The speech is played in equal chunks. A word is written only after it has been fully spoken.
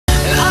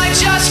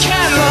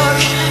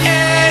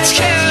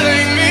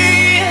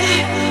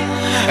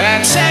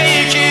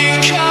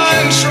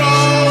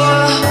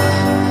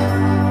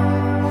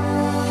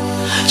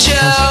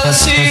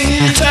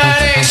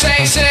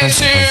sing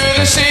to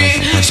the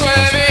sea,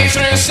 swimming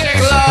through sick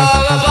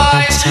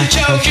lullabies,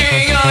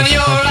 choking on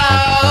your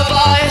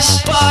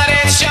alibis. But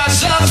it's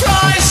just the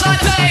price I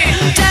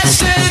pay.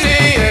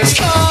 Destiny is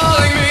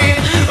calling me.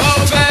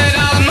 Open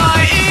up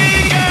my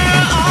eager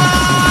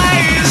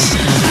eyes,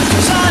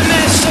 'cause I'm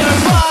Mr.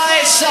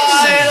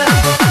 Brightside.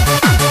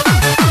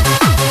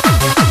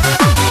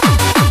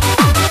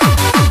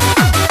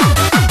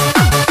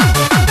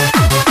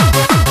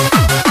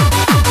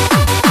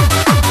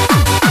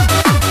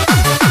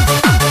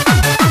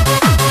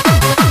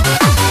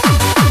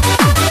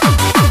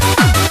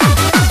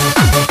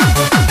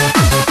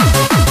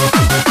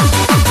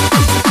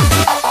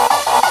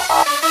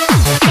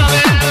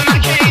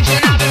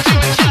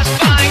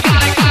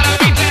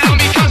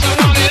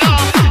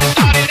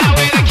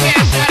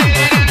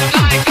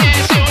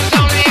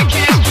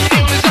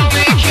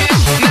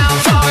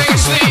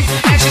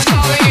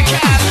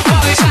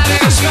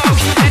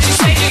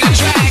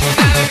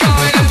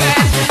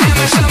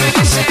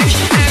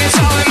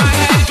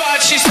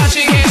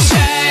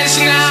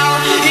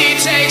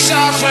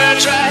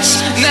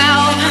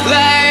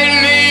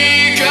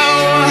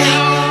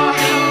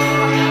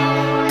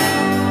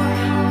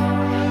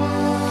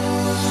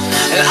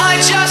 I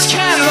just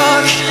can't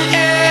look,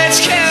 it's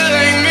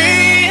killing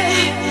me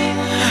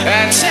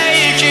and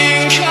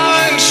taking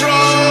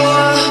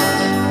control.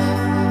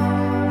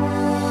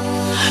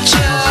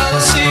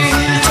 Jealousy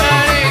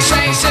turning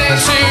saints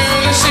into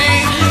the sea,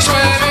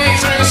 swimming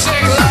through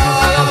sick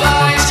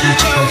lullabies,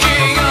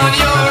 choking on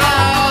your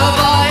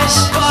alibis.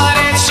 But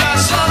it's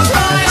just the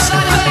price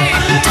I pay.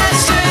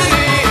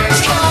 Destiny is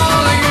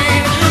calling me.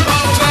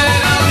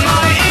 Open up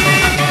my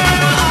eager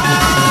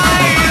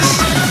eyes,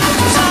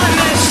 'cause I'm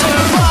Mr.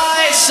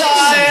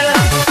 Brightside.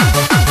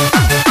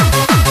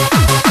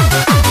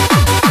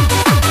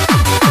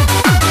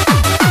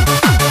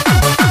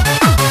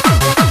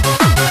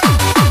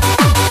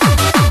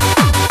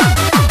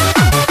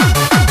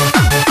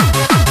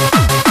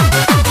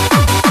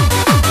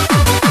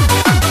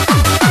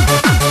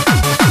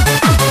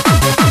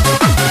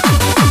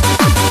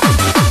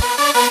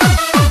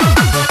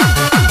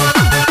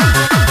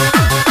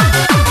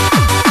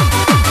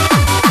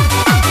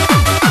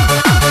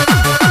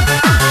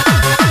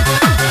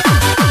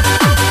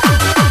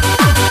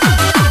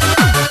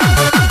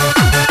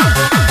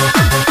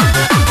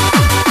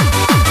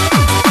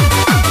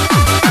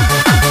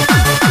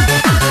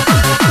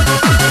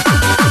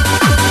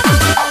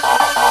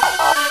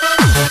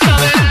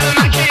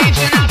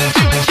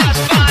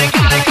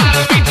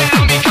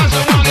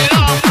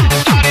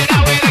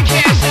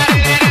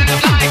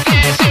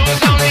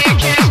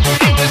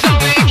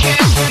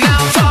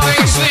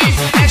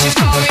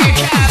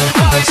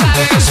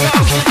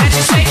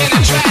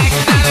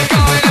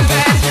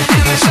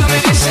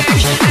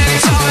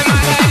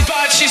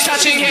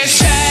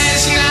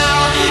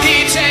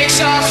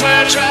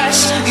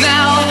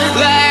 Now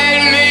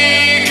let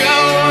me go.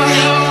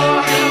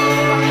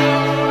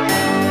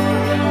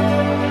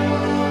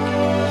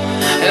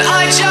 And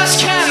I just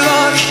can't